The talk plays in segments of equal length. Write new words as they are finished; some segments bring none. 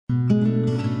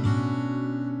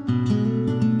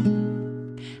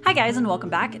Hi guys and welcome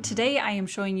back. Today I am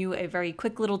showing you a very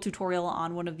quick little tutorial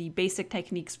on one of the basic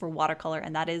techniques for watercolor,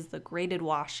 and that is the graded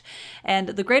wash. And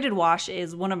the graded wash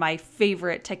is one of my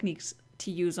favorite techniques to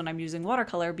use when I'm using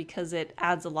watercolor because it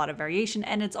adds a lot of variation,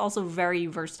 and it's also very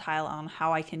versatile on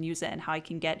how I can use it and how I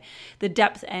can get the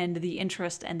depth and the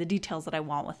interest and the details that I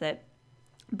want with it.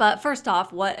 But first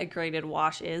off, what a graded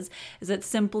wash is it's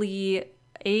simply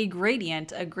a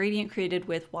gradient created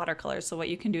with watercolors. So what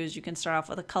you can do is you can start off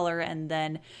with a color and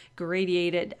then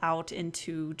gradiate it out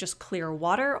into just clear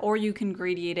water, or you can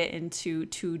gradiate it into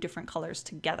two different colors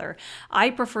together.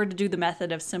 I prefer to do the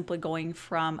method of simply going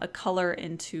from a color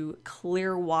into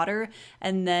clear water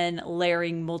and then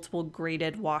layering multiple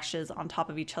graded washes on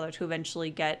top of each other to eventually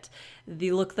get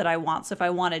the look that I want. So if I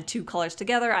wanted two colors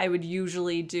together, I would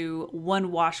usually do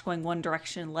one wash going one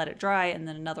direction, let it dry, and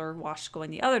then another wash going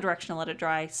the other direction, let it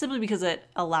dry, simply because it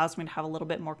allows me to have a little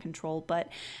bit more control. But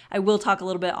I will talk a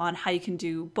little bit on how you can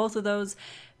do both of those.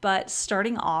 But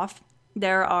starting off,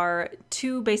 there are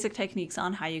two basic techniques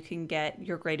on how you can get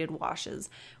your graded washes.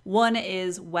 One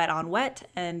is wet on wet,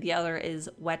 and the other is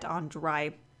wet on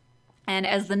dry. And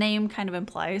as the name kind of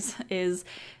implies, is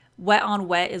wet on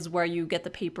wet is where you get the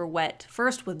paper wet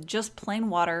first with just plain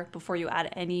water before you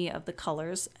add any of the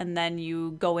colors, and then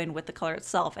you go in with the color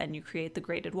itself and you create the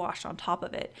graded wash on top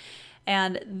of it.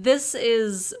 And this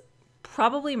is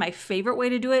probably my favorite way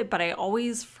to do it, but I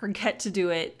always forget to do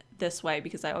it this way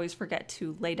because I always forget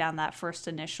to lay down that first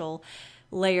initial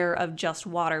layer of just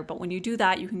water. But when you do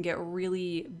that, you can get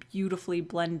really beautifully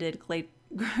blended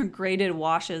graded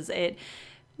washes. It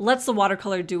lets the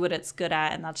watercolor do what it's good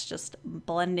at, and that's just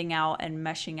blending out and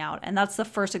meshing out. And that's the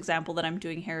first example that I'm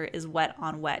doing here, is wet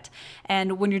on wet.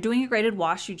 And when you're doing a graded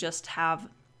wash, you just have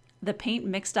the paint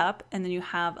mixed up, and then you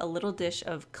have a little dish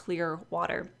of clear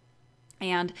water.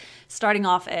 And starting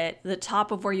off at the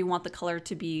top of where you want the color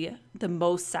to be the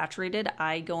most saturated,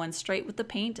 I go in straight with the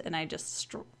paint and I just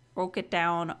stroke it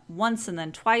down once and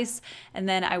then twice, and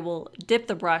then I will dip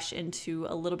the brush into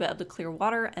a little bit of the clear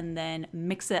water and then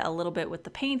mix it a little bit with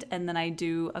the paint, and then I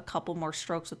do a couple more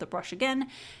strokes with the brush again,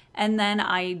 and then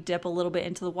I dip a little bit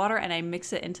into the water and I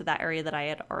mix it into that area that I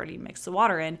had already mixed the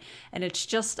water in. And it's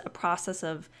just a process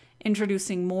of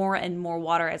introducing more and more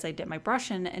water as I dip my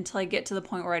brush in until I get to the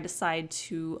point where I decide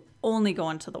to only go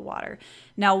into the water.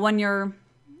 Now, when you're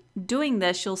doing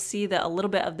this, you'll see that a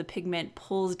little bit of the pigment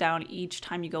pulls down each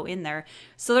time you go in there.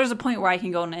 So there's a point where I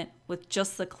can go in it with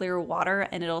just the clear water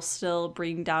and it'll still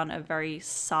bring down a very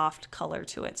soft color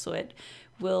to it. So it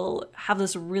will have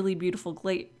this really beautiful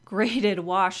graded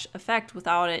wash effect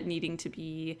without it needing to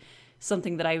be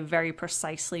something that I very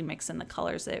precisely mix in the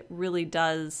colors. It really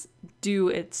does do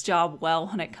its job well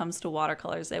when it comes to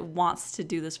watercolors. It wants to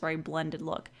do this very blended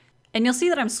look. And you'll see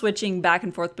that I'm switching back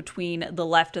and forth between the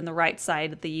left and the right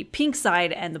side, the pink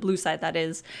side and the blue side, that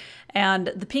is. And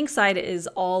the pink side is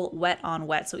all wet on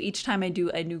wet. So each time I do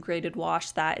a new graded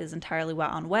wash, that is entirely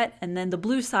wet on wet. And then the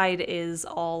blue side is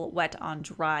all wet on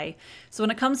dry. So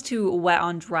when it comes to wet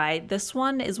on dry, this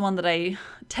one is one that I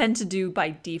tend to do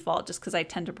by default just because I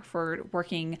tend to prefer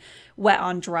working wet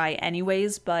on dry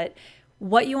anyways. But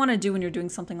what you want to do when you're doing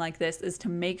something like this is to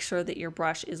make sure that your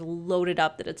brush is loaded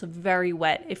up, that it's very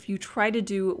wet. If you try to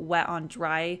do wet on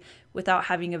dry without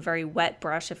having a very wet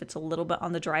brush, if it's a little bit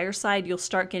on the drier side, you'll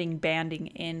start getting banding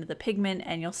in the pigment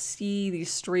and you'll see these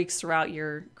streaks throughout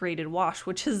your graded wash,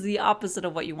 which is the opposite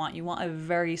of what you want. You want a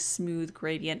very smooth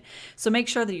gradient. So make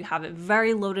sure that you have it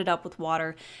very loaded up with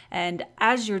water. And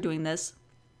as you're doing this,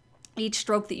 each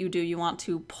stroke that you do, you want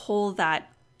to pull that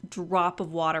drop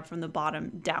of water from the bottom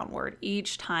downward.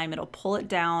 Each time it'll pull it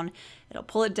down,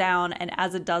 and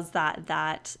as it does that,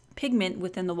 that pigment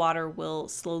within the water will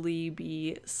slowly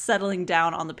be settling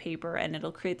down on the paper, and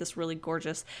it'll create this really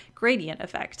gorgeous gradient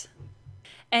effect.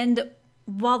 And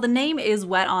while the name is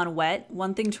wet on wet,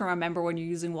 one thing to remember when you're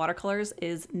using watercolors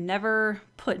is never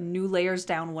put new layers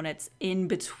down when it's in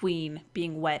between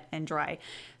being wet and dry.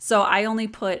 So I only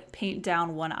put paint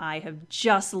down when I have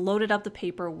just loaded up the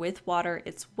paper with water,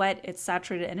 it's wet, it's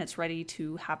saturated, and it's ready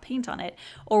to have paint on it,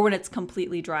 or when it's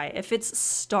completely dry. If it's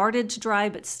started to dry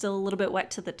but still a little bit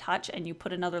wet to the touch and you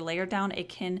put another layer down, it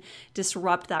can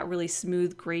disrupt that really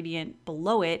smooth gradient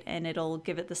below it, and it'll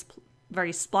give it this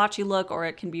very splotchy look, or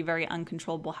it can be very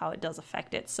uncontrollable how it does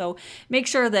affect it. So make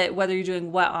sure that whether you're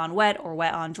doing wet on wet or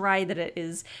wet on dry, that it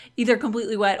is either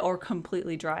completely wet or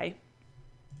completely dry.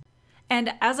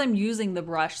 And as I'm using the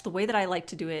brush, the way that I like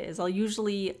to do it is I'll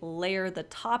usually layer the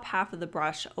top half of the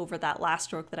brush over that last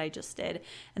stroke that I just did,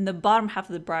 and the bottom half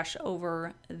of the brush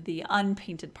over the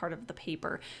unpainted part of the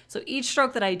paper. So each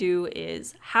stroke that I do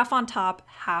is half on top,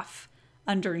 half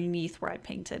underneath where I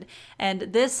painted. And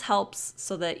this helps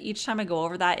so that each time I go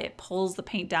over that, it pulls the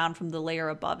paint down from the layer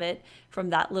above it,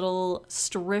 from that little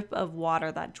strip of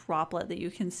water, that droplet that you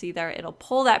can see there. It'll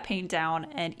pull that paint down,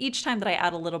 and each time that I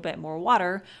add a little bit more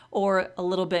water or a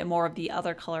little bit more of the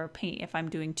other color of paint, if I'm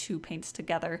doing two paints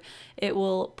together, it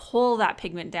will pull that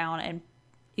pigment down, and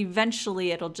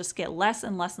eventually it'll just get less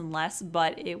and less and less,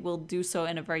 but it will do so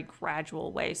in a very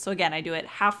gradual way. So again, I do it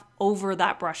half over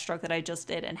that brush stroke that I just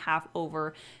did and half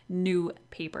over new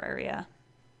paper area.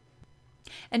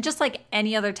 And just like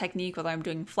any other technique, whether I'm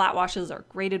doing flat washes or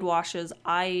graded washes,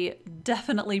 I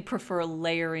definitely prefer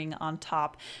layering on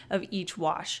top of each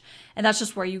wash. And that's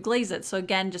just where you glaze it. So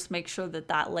again, just make sure that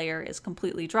that layer is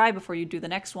completely dry before you do the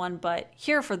next one. But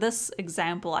here for this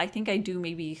example, I think I do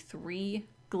maybe 3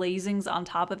 glazings on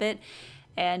top of it,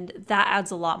 and that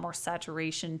adds a lot more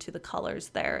saturation to the colors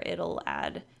there. It'll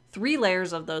add 3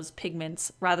 layers of those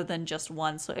pigments rather than just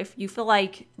one. So if you feel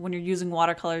like when you're using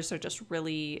watercolors they're just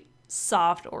really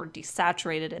soft or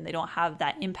desaturated and they don't have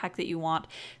that impact that you want,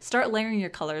 start layering your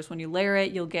colors. When you layer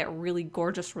it, you'll get really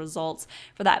gorgeous results.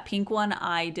 For that pink one,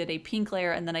 I did a pink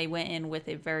layer and then I went in with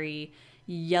a very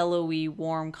yellowy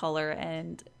warm color,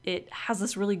 and it has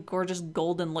this really gorgeous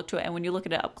golden look to it. And when you look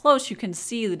at it up close, you can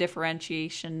see the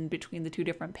differentiation between the 2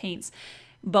 different paints.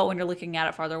 But when you're looking at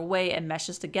it farther away, it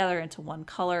meshes together into one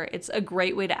color. It's a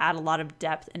great way to add a lot of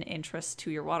depth and interest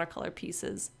to your watercolor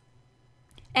pieces.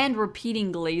 And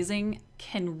repeating glazing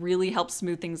can really help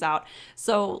smooth things out.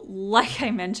 So like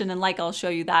I mentioned, and like I'll show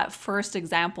you that first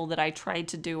example that I tried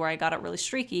to do where I got it really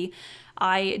streaky,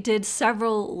 I did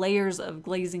several layers of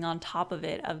glazing on top of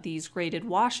it of these graded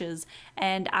washes,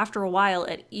 and after a while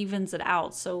it evens it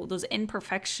out. So those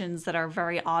imperfections that are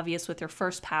very obvious with your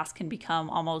first pass can become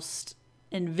almost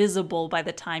invisible by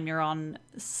the time you're on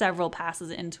several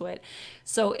passes into it.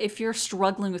 So if you're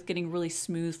struggling with getting really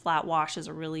smooth flat washes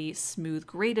or really smooth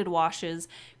graded washes,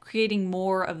 creating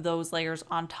more of those layers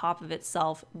on top of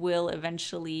itself will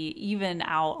eventually even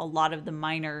out a lot of the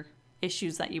minor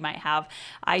issues that you might have.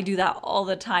 I do that all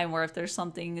the time, where if there's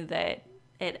something that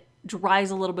it dries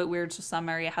a little bit weird, so some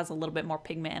area has a little bit more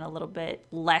pigment and a little bit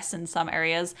less in some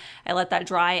areas, I let that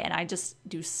dry and I just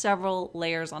do several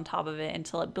layers on top of it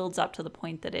until it builds up to the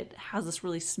point that it has this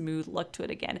really smooth look to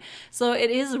it again. So it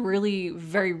is really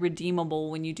very redeemable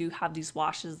when you do have these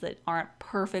washes that aren't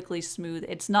perfectly smooth.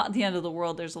 It's not the end of the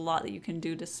world. There's a lot that you can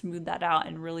do to smooth that out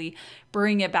and really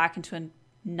bring it back into a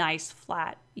nice,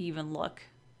 flat, even look.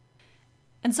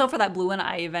 And so for that blue one,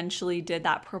 I eventually did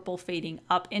that purple fading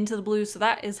up into the blue. So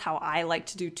that is how I like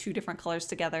to do 2 different colors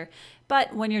together.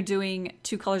 But when you're doing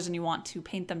 2 colors and you want to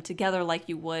paint them together like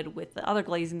you would with the other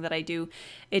glazing that I do,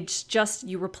 it's just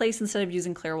you replace, instead of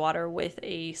using clear water, with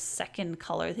a second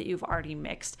color that you've already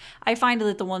mixed. I find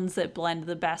that the ones that blend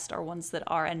the best are ones that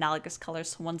are analogous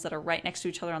colors, so ones that are right next to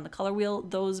each other on the color wheel.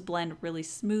 Those blend really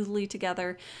smoothly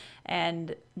together,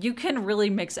 and you can really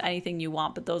mix anything you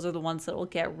want, but those are the ones that will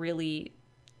get really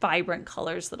vibrant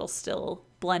colors that'll still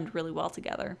blend really well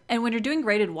together. And when you're doing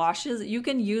graded washes, you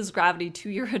can use gravity to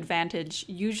your advantage.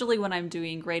 Usually when I'm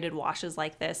doing graded washes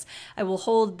like this, I will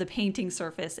hold the painting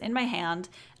surface in my hand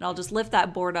and I'll just lift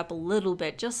that board up a little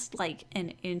bit, just like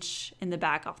an inch in the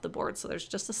back off the board. So there's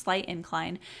just a slight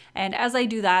incline. And as I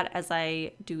do that, as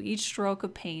I do each stroke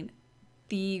of paint,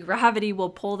 the gravity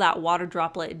will pull that water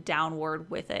droplet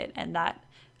downward with it. And that,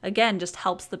 again, just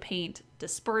helps the paint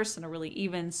disperse in a really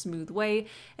even, smooth way,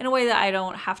 in a way that I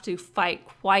don't have to fight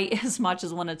quite as much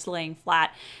as when it's laying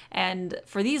flat. And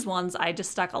for these ones, I just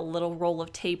stuck a little roll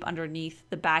of tape underneath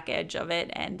the back edge of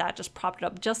it, and that just propped it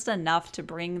up just enough to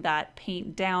bring that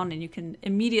paint down, and you can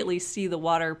immediately see the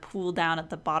water pool down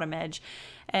at the bottom edge.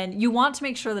 And you want to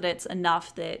make sure that it's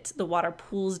enough that the water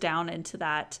pools down into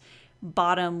that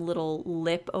bottom little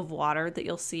lip of water that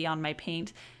you'll see on my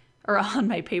paint, or on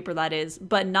my paper that is,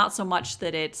 but not so much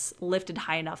that it's lifted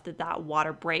high enough that that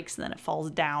water breaks and then it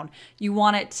falls down. You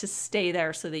want it to stay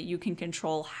there so that you can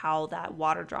control how that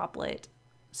water droplet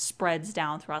spreads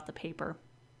down throughout the paper.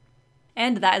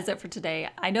 And that is it for today.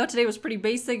 I know today was pretty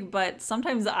basic, but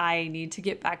sometimes I need to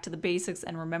get back to the basics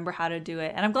and remember how to do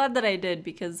it. And I'm glad that I did,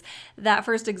 because that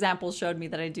first example showed me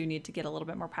that I do need to get a little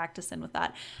bit more practice in with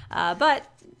that. But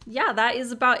yeah, that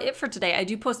is about it for today. I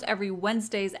do post every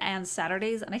Wednesdays and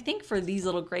Saturdays. And I think for these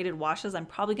little graded washes, I'm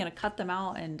probably going to cut them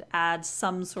out and add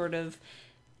some sort of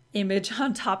image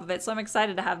on top of it. So I'm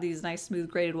excited to have these nice smooth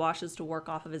graded washes to work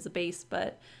off of as a base.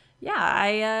 But yeah,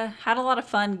 I had a lot of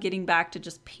fun getting back to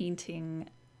just painting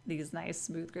these nice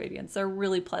smooth gradients. They're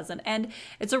really pleasant, and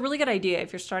it's a really good idea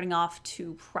if you're starting off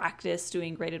to practice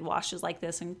doing graded washes like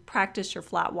this and practice your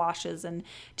flat washes and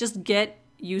just get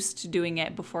used to doing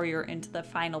it before you're into the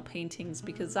final paintings,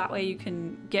 because that way you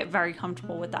can get very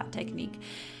comfortable with that technique.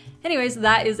 Anyways,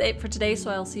 that is it for today,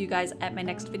 so I'll see you guys at my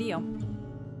next video.